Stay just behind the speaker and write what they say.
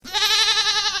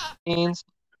Beans.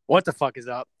 What the fuck is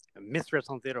up? Miss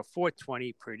Wrestling Theater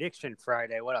 420 Prediction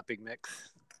Friday. What up, Big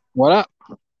Mix? What up?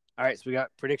 All right, so we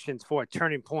got predictions for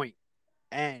Turning Point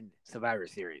and Survivor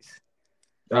Series.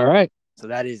 All right. So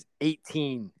that is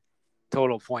 18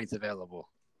 total points available.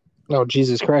 Oh,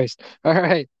 Jesus Christ. All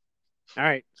right. All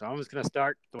right, so I'm just going to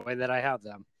start the way that I have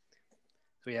them.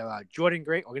 So we have Jordan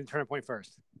Grace. We're going to Turning Point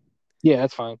first. Yeah,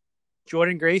 that's fine.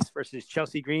 Jordan Grace versus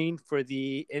Chelsea Green for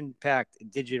the Impact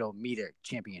Digital Meter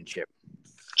Championship.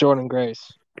 Jordan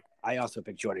Grace. I also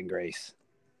picked Jordan Grace.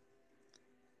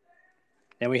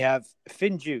 Then we have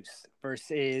Finn Juice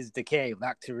versus Decay,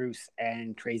 Lactarus,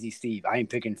 and Crazy Steve. I am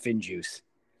picking Finn Juice.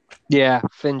 Yeah,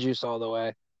 Finn Juice all the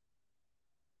way.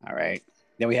 All right.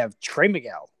 Then we have Trey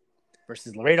Miguel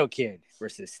versus Laredo Kid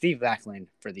versus Steve Backlund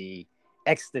for the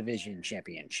X Division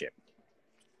Championship.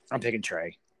 I'm picking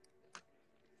Trey.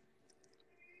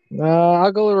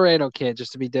 I'll go Laredo Kid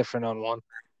just to be different on one.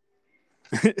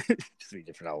 Just to be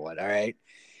different on one. All right.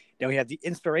 Then we have the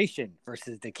Inspiration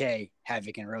versus Decay,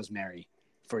 Havoc, and Rosemary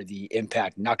for the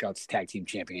Impact Knockouts Tag Team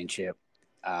Championship.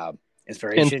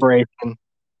 Inspiration.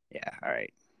 Yeah. All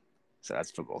right. So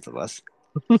that's for both of us.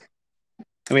 And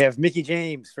we have Mickey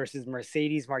James versus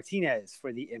Mercedes Martinez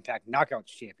for the Impact Knockouts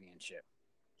Championship.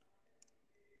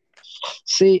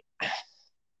 See,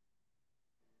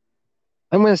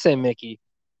 I'm gonna say Mickey.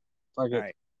 All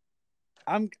right.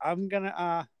 I'm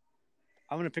gonna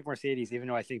pick Mercedes, even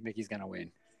though I think Mickey's gonna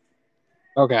win.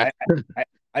 Okay.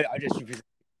 I just refuse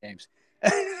James.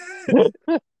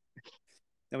 Then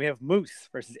we have Moose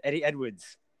versus Eddie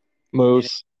Edwards.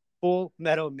 Moose. Full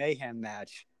Metal Mayhem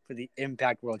match for the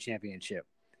Impact World Championship.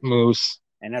 Moose.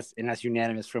 And that's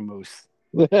unanimous from Moose.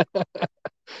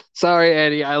 Sorry,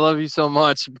 Eddie. I love you so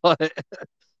much, but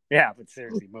yeah, but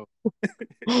seriously, Moose.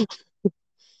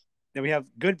 Then we have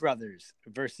Good Brothers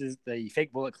versus the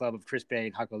Fake Bullet Club of Chris Bay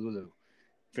and Hakalulu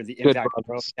for the Impact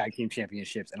World Tag Team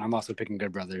Championships. And I'm also picking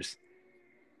Good Brothers.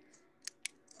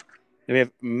 Then we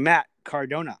have Matt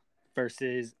Cardona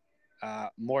versus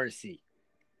Morrissey.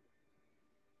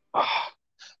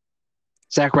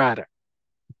 Zack Ryder.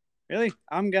 Really?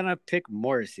 I'm going to pick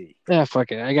Morrissey. Yeah,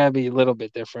 fuck it. I got to be a little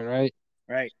bit different, right?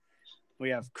 Right.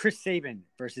 We have Chris Sabin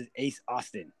versus Ace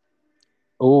Austin.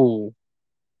 Oh.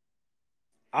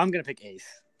 I'm going to pick Ace.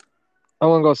 I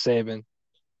want to go Sabin.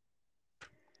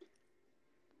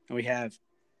 And we have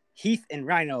Heath and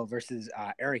Rhino versus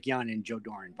Eric Young and Joe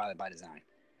Doran, Violent by Design.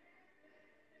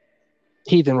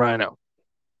 Heath and Rhino.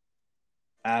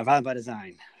 Violent by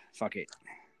Design. Fuck it.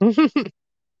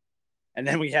 And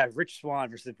then we have Rich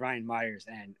Swann versus Brian Myers,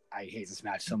 and I hate this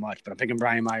match so much, but I'm picking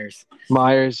Brian Myers.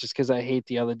 Myers, just because I hate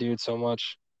the other dude so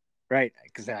much. Right,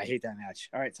 because I hate that match.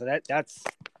 All right, so that's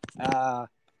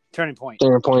Turning Point.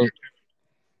 Turning Point.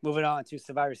 Moving on to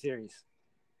Survivor Series.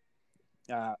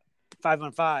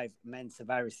 5-on-5 Men's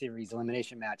Survivor Series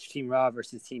elimination match. Team Raw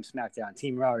versus Team SmackDown.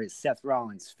 Team Raw is Seth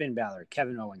Rollins, Finn Balor,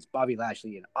 Kevin Owens, Bobby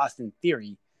Lashley, and Austin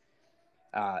Theory.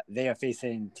 They are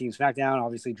facing Team SmackDown,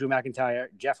 obviously Drew McIntyre,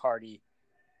 Jeff Hardy,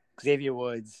 Xavier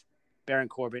Woods, Baron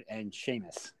Corbin, and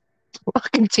Sheamus.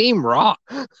 Fucking Team Raw.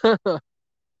 It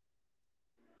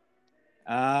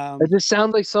just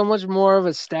sounds like so much more of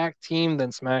a stacked team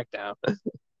than SmackDown.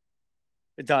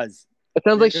 It does. It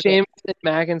sounds like Sheamus and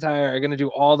McIntyre are going to do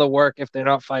all the work if they're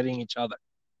not fighting each other.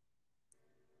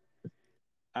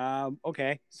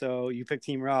 Okay, so you pick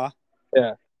Team Raw.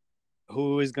 Yeah.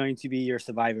 Who is going to be your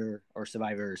survivor or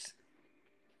survivors?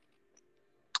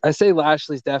 I say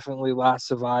Lashley's definitely last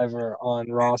survivor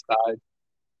on Raw side.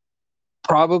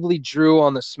 Probably Drew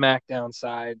on the SmackDown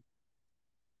side.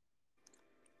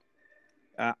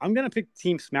 I'm going to pick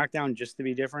Team SmackDown just to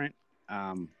be different.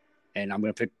 And I'm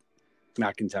going to pick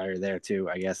McIntyre there too,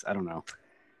 I guess. I don't know.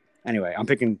 Anyway, I'm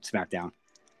picking SmackDown.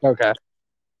 Okay.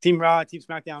 Team Raw, Team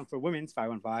SmackDown for women's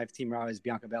 5-on-5. Team Raw is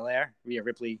Bianca Belair, Rhea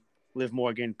Ripley, Liv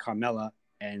Morgan, Carmella,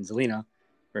 and Zelina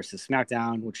versus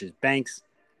SmackDown, which is Banks,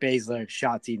 Baszler,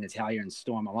 Shotzi, Natalya, and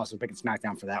Storm. I'm also picking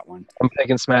SmackDown for that one. I'm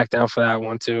picking SmackDown for that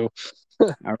one too.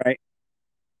 All right.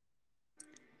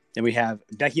 Then we have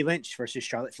Becky Lynch versus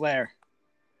Charlotte Flair.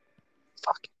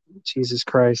 Fuck. Jesus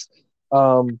Christ.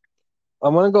 I'm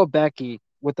going to go Becky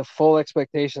with the full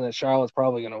expectation that Charlotte's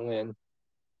probably going to win.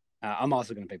 I'm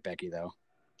also going to pick Becky, though.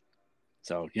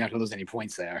 So you're not going to lose any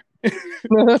points there.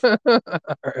 All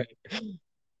right.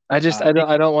 I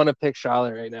don't want to pick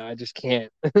Charlotte right now. I just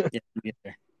can't. Yeah,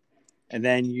 neither. And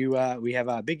then we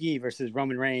have Big E versus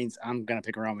Roman Reigns. I'm going to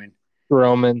pick Roman.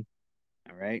 Roman.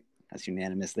 All right. That's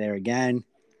unanimous there again.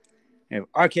 We have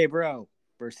RK Bro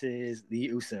versus the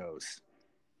Usos.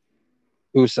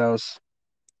 Usos.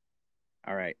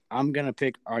 All right. I'm going to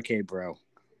pick RK Bro.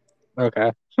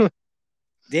 Okay.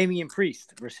 Damian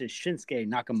Priest versus Shinsuke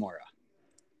Nakamura.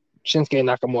 Shinsuke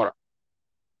Nakamura.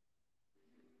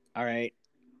 All right.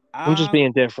 I'm just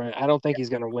being different. I don't think he's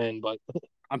going to win, but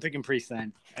I'm picking Priest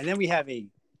then. And then we have a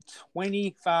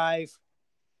 25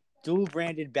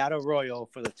 dual-branded Battle Royal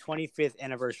for the 25th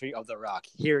anniversary of The Rock.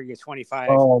 Here are your 25.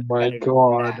 oh my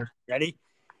God. Ready?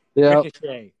 Yeah.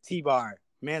 Ricochet, T-Bar,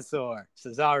 Mansoor,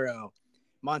 Cesaro,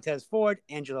 Montez Ford,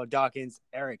 Angelo Dawkins,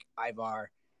 Eric Ivar,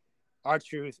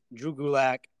 R-Truth, Drew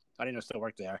Gulak. I didn't know still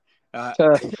worked there.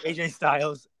 AJ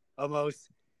Styles, Omos,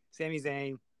 Sami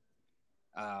Zayn,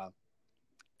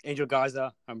 Angel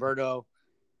Garza, Humberto,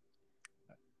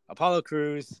 Apollo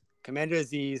Crews, Commander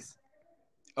Aziz,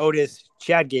 Otis,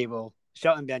 Chad Gable,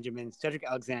 Shelton Benjamin, Cedric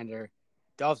Alexander,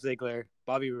 Dolph Ziggler,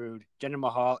 Bobby Roode, Jinder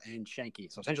Mahal, and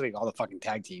Shanky. So essentially all the fucking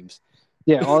tag teams.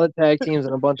 Yeah, all the tag teams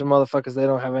and a bunch of motherfuckers they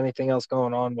don't have anything else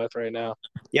going on with right now.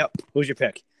 Yep. Who's your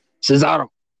pick? Cesaro.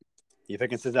 You're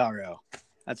picking Cesaro.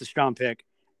 That's a strong pick.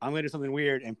 I'm going to do something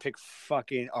weird and pick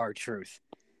fucking R-Truth.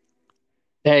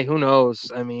 Hey, who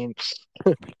knows? I mean,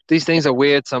 these things are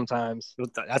weird sometimes.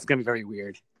 That's going to be very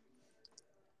weird.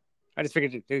 I just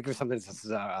figured to give something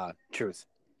to Truth.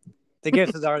 They give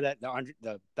Cesaro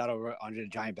the battle under the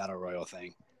giant battle royal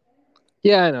thing.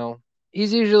 Yeah, I know.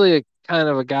 He's usually a kind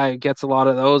of a guy who gets a lot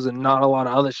of those and not a lot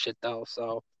of other shit though.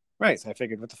 So right. So I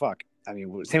figured, what the fuck? I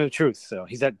mean, same with Truth. So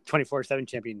he's that 24/7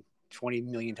 champion 20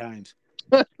 million times.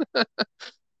 All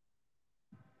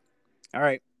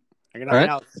right. I got nothing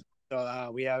else.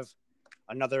 So we have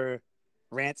another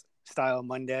rant style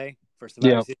Monday for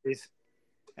Survivor Series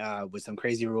with some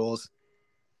crazy rules.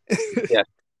 Yeah.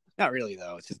 Not really,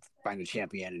 though. It's just find a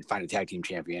champion and find a tag team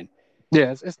champion.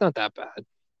 Yeah, it's not that bad.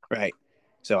 Right.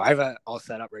 So I have it all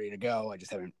set up, ready to go. I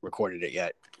just haven't recorded it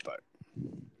yet. But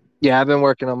yeah, I've been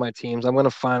working on my teams. I'm going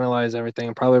to finalize everything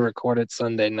and probably record it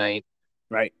Sunday night.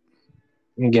 Right.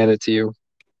 And get it to you.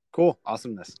 Cool.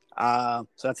 Awesomeness. So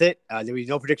that's it. There will be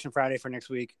no prediction Friday for next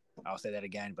week. I'll say that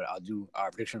again, but I'll do our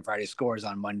prediction Friday scores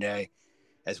on Monday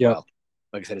as well.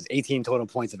 Like I said, it's 18 total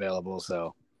points available,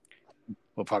 so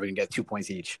we'll probably get 2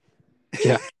 points each.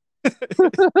 Yeah.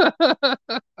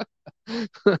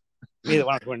 Neither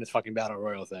one of us win this fucking battle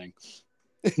royal thing.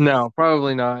 No,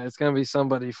 probably not. It's gonna be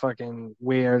somebody fucking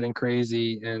weird and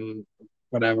crazy and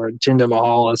whatever, Jinder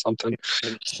Mahal or something.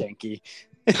 Shanky.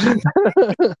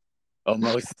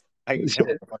 Almost.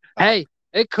 Hey,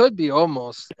 it could be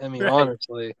almost. I mean,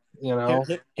 honestly, you know,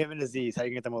 him and Aziz, how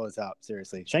you get them over the top?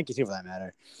 Seriously, Shanky too, for that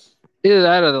matter. Either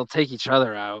that or they'll take each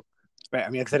other out. Right. I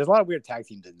mean, like I said, there's a lot of weird tag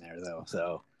teams in there, though.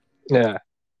 So yeah,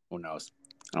 who knows?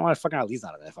 I don't want to fucking Ali's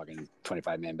out of that fucking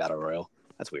 25-man battle royal.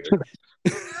 That's weird.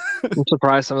 I'm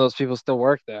surprised some of those people still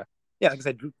work there. Yeah, like I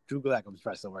said, Drew Gulak, I'm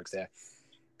surprised still works there.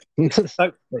 We'll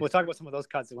talk about some of those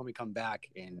cuts when we come back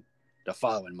in the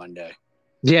following Monday.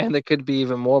 Yeah, and there could be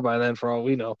even more by then, for all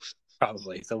we know.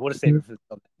 Probably. So we'll just save it for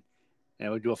something. And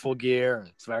we'll do a full gear,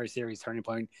 Survivor Series turning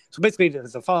point. So basically,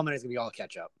 the following Monday is gonna be all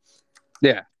catch up.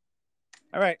 Yeah.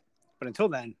 All right. But until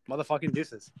then, motherfucking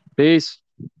deuces. Peace.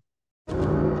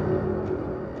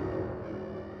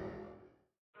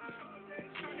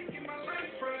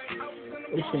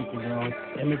 What's shaking, y'all?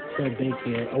 Emmett Big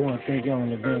here. I want to thank y'all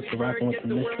in advance for rocking with the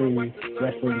Mystery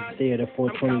Wrestling Theater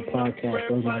 420 podcast.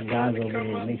 Those are my guys over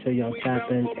there. Make sure y'all tap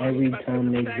in every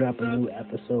time they drop a new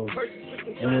episode.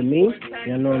 And with me,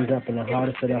 y'all know I'm dropping the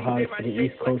hardest of the hardest for the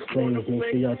East Coast players. Make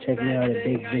sure y'all check me out at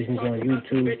Big Visions on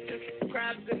YouTube.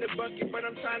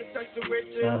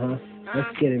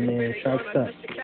 Let's get it, man. Sharks up.